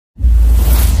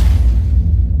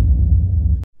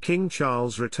King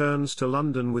Charles returns to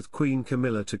London with Queen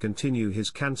Camilla to continue his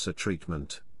cancer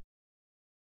treatment.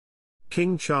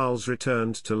 King Charles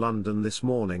returned to London this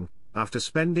morning, after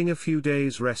spending a few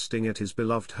days resting at his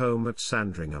beloved home at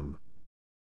Sandringham.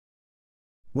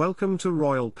 Welcome to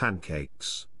Royal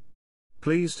Pancakes.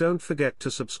 Please don't forget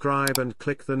to subscribe and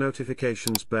click the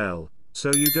notifications bell,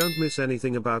 so you don't miss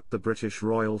anything about the British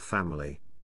royal family.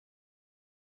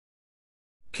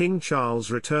 King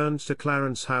Charles returned to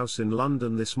Clarence House in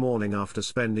London this morning after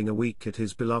spending a week at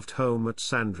his beloved home at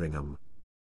Sandringham.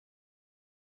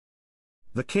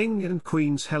 The King and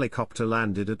Queen's helicopter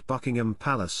landed at Buckingham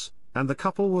Palace, and the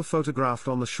couple were photographed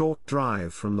on the short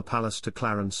drive from the palace to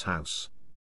Clarence House.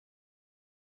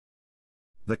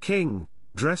 The King,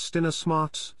 dressed in a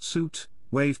smart suit,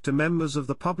 waved to members of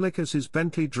the public as his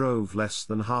Bentley drove less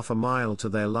than half a mile to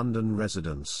their London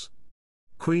residence.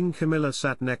 Queen Camilla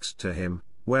sat next to him,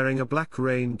 wearing a black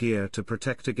rain gear to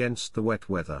protect against the wet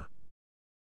weather.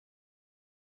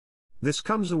 This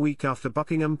comes a week after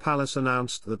Buckingham Palace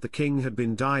announced that the King had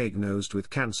been diagnosed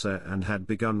with cancer and had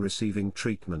begun receiving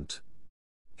treatment.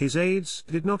 His aides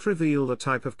did not reveal the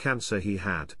type of cancer he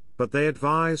had, but they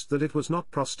advised that it was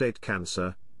not prostate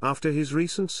cancer, after his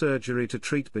recent surgery to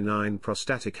treat benign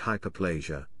prostatic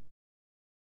hyperplasia.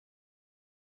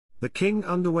 The King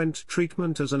underwent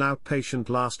treatment as an outpatient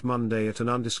last Monday at an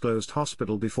undisclosed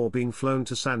hospital before being flown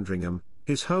to Sandringham,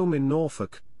 his home in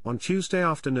Norfolk, on Tuesday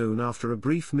afternoon after a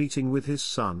brief meeting with his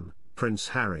son, Prince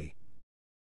Harry.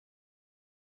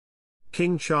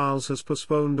 King Charles has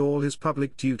postponed all his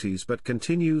public duties but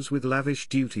continues with lavish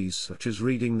duties such as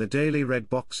reading the daily red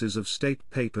boxes of state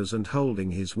papers and holding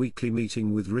his weekly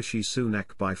meeting with Rishi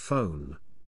Sunak by phone.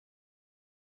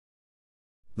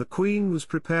 The Queen was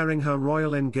preparing her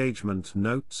royal engagement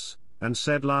notes, and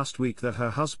said last week that her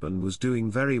husband was doing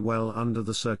very well under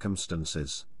the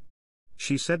circumstances.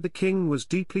 She said the King was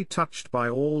deeply touched by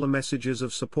all the messages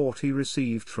of support he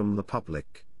received from the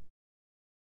public.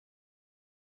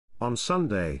 On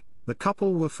Sunday, the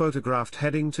couple were photographed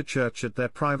heading to church at their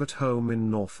private home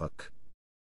in Norfolk.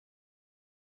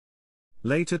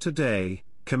 Later today,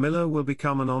 Camilla will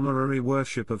become an honorary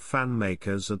Worship of Fan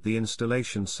Makers at the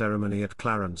installation ceremony at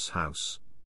Clarence House.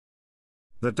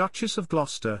 The Duchess of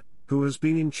Gloucester, who has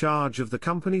been in charge of the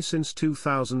company since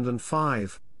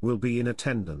 2005, will be in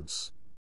attendance.